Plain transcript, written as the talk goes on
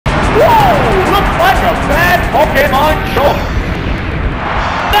Pokemon choice.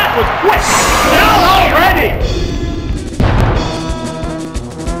 That was quick. Down already.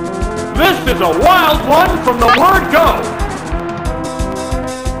 This is a wild one from the word go.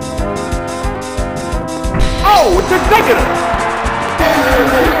 Oh, it's executive.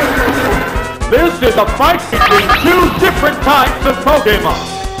 This is a fight between two different types of Pokemon.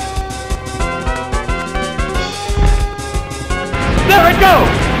 There it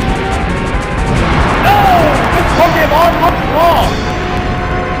goes! No! This Pokemon looks wrong!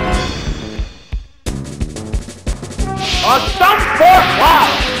 A stump for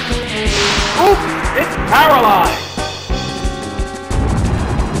Cloud! Oops! It's paralyzed!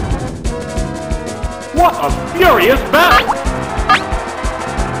 What a furious battle!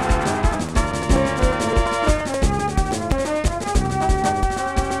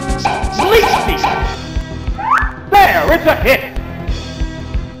 There, it's a hit!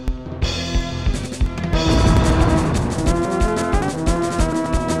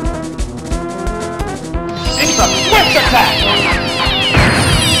 It's a swift attack!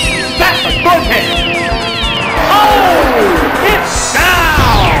 That's a good hit! Oh! It's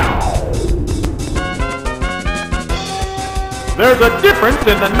down! There's a difference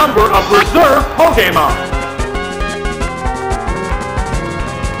in the number of reserve Pokemon.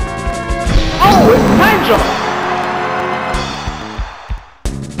 Oh, it's Tangela!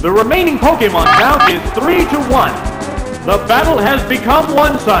 The remaining Pokemon count is 3-1. The battle has become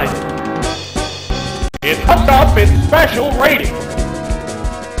one-sided. It hooked up its special rating.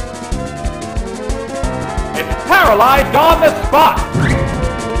 It's paralyzed on the spot.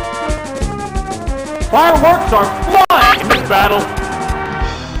 Fireworks are flying in this battle.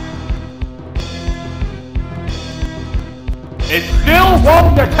 It still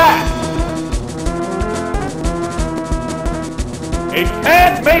won't attack. It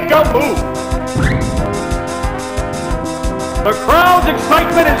can't make a move. The crowd's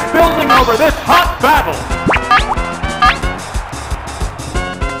excitement is building over this hot battle.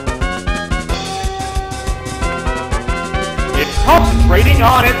 It's concentrating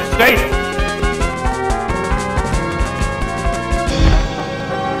on its status.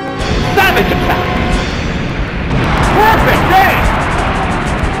 Savage attack. Perfect game.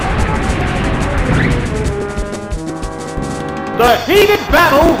 The heated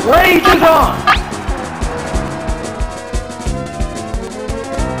battle rages on!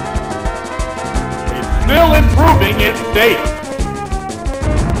 It's still improving its state.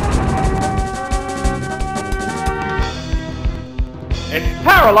 It's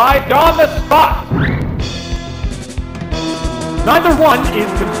paralyzed on the spot! Neither one is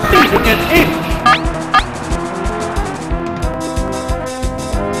conceding an inch.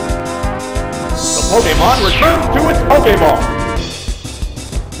 The Pokemon returns to its Pokeball.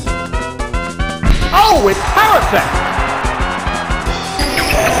 Oh, it's Parasect!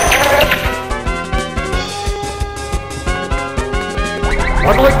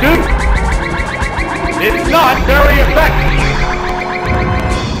 What'll it do? It's not very effective.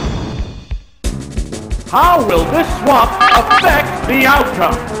 How will this swap affect the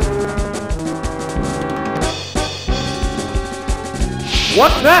outcome?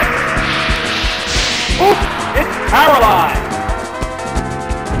 What's next? Oops, it's paralyzed.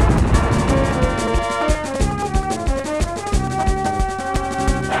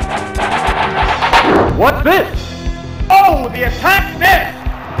 What's this? Oh, the attack missed!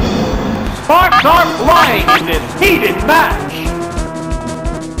 Sparks are flying in this heated match!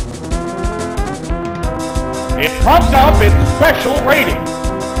 It pumped up its special rating.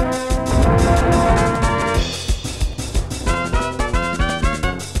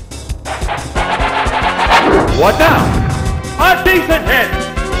 What now? A decent hit!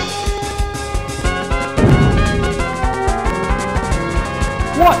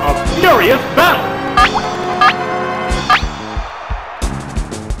 What a furious battle!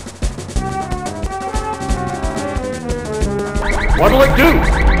 What'll it do?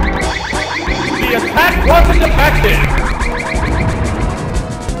 The attack wasn't effective!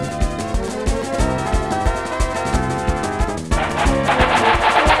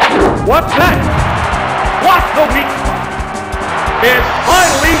 What's next? What's the weak spot? It's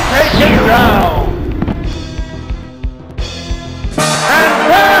finally taken down! And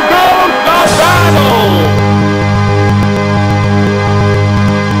there goes the battle!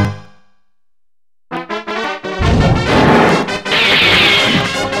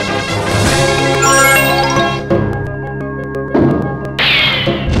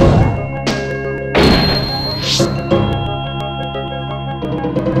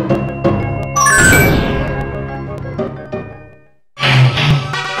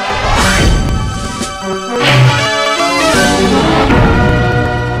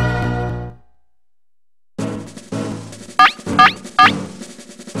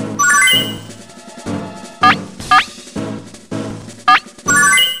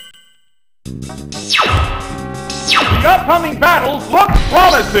 The upcoming battles look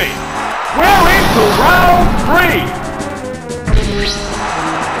promising. We're into round 3.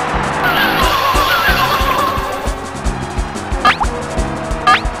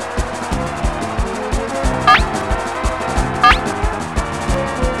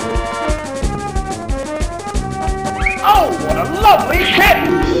 Oh, what a lovely kick!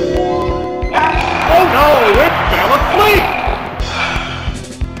 Oh no, it fell asleep!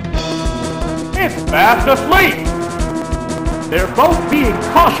 It's fast asleep! They're both being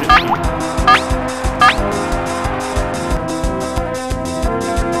cautious.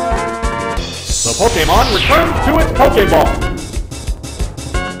 The Pokemon returns to its Pokeball.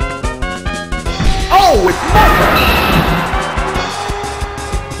 Oh, it's Moltres!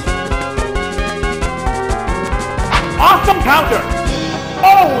 Awesome counter!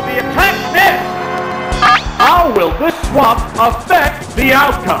 Oh, the attack missed! How will this swap affect the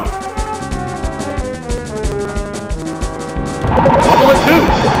outcome? What will it do?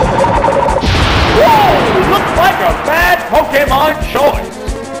 Whoa! Looks like a bad Pokemon choice!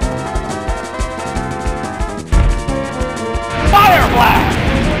 Fire Blast!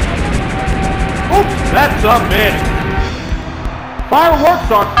 Oops, that's a miss! Fireworks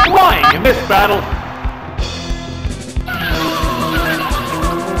are flying in this battle!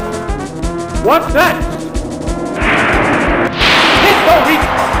 What's next? Hit the reach!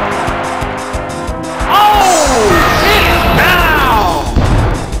 Oh! It's down!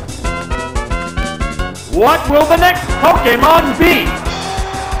 What will the next Pokemon be?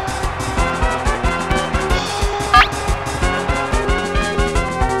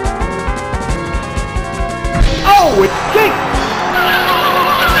 Oh, it's Jynx!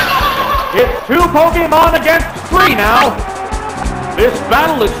 It's 2 Pokemon against 3 now! This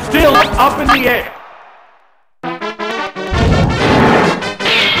battle is still up in the air.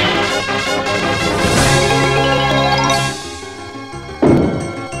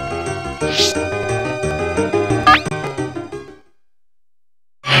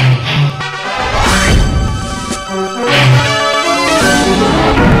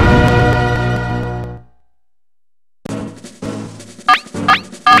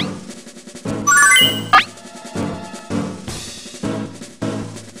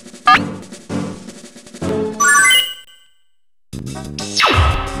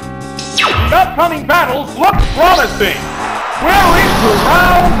 The upcoming battles look promising! We're into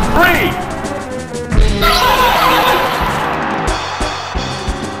round 3!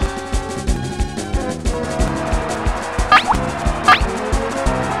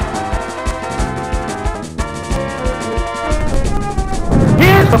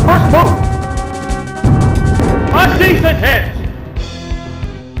 Here's the first move! A decent hit!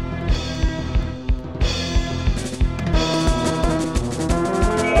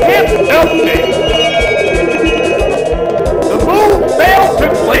 It's melting! The move failed to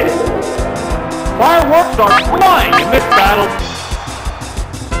click! Fireworks are flying in this battle!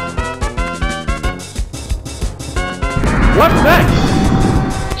 What's next?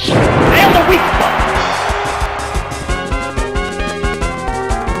 Nail the weak spot!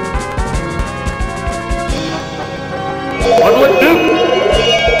 What will it do?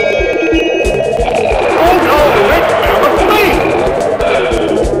 Oh no, it fell asleep!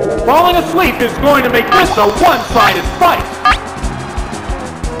 Falling asleep is going to make this a one-sided fight!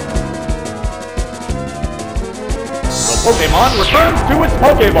 The Pokemon returns to its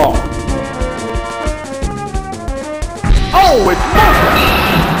Pokeball! Oh, it's Moltres!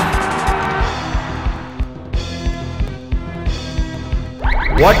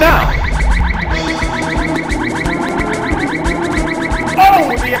 What now? Oh,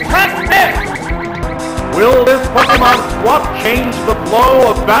 the attack missed! Will this Pokemon swap change the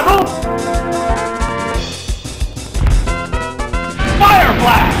flow of battle? Fire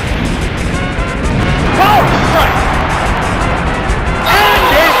Blast! Power Strike! And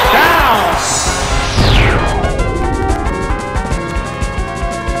it's down!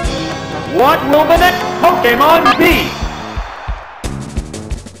 What will the next Pokemon be?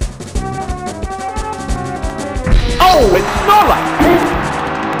 Oh, it's Snorlax!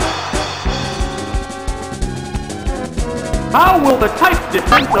 How will the type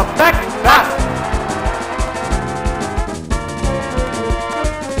difference affect that?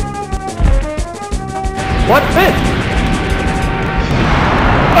 What's this?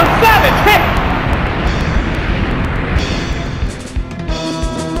 A savage hit!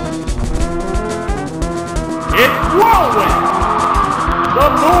 It's Whirlwind! The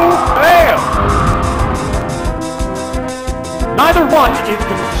move failed! Neither one is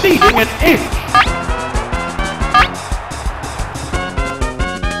conceding an inch!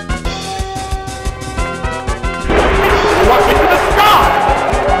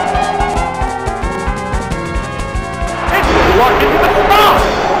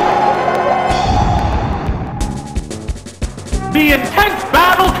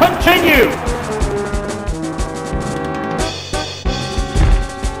 battle continues!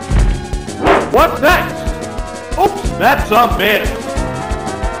 What's next? Oops, that's a miss.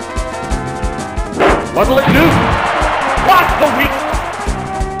 What'll it do? Watch the weak spot.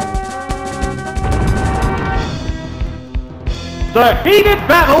 The heated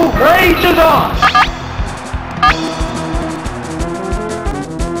battle rages on.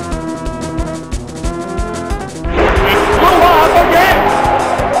 It flew off again.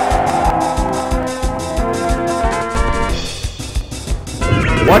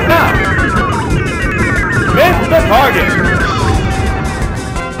 What now? Missed the target.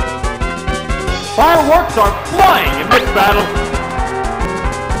 Fireworks are flying in this battle.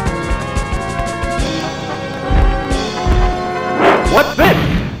 What's this?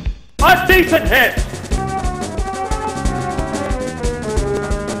 A decent hit.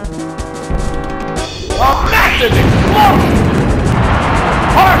 A massive explosion.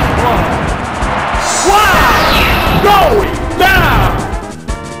 Harsh blow. Wow! Going down.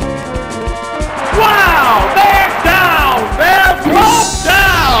 Wow! They're down! They're both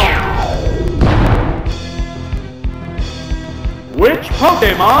down! Which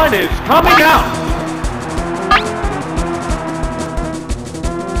Pokemon is coming out?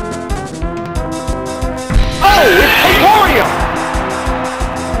 Oh, it's Vaporeon!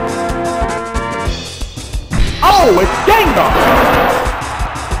 Oh, it's Gengar!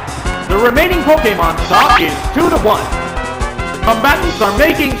 The remaining Pokemon stock is 2-1. The combatants are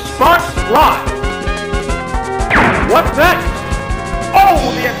making sparks fly. What's next? Oh,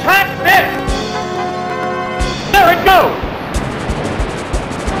 the attack missed! There it goes!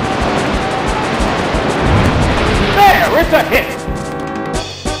 There, it's a hit!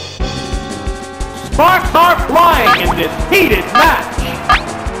 Sparks are flying in this heated match!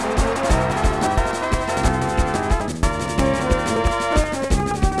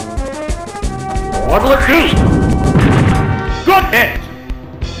 What'll it do? Good hit!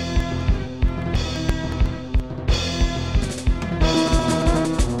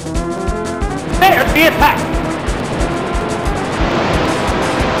 There's the attack!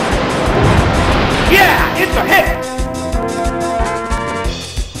 Yeah, it's a hit!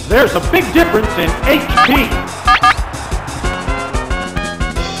 There's a big difference in HP.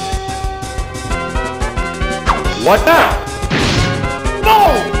 What now?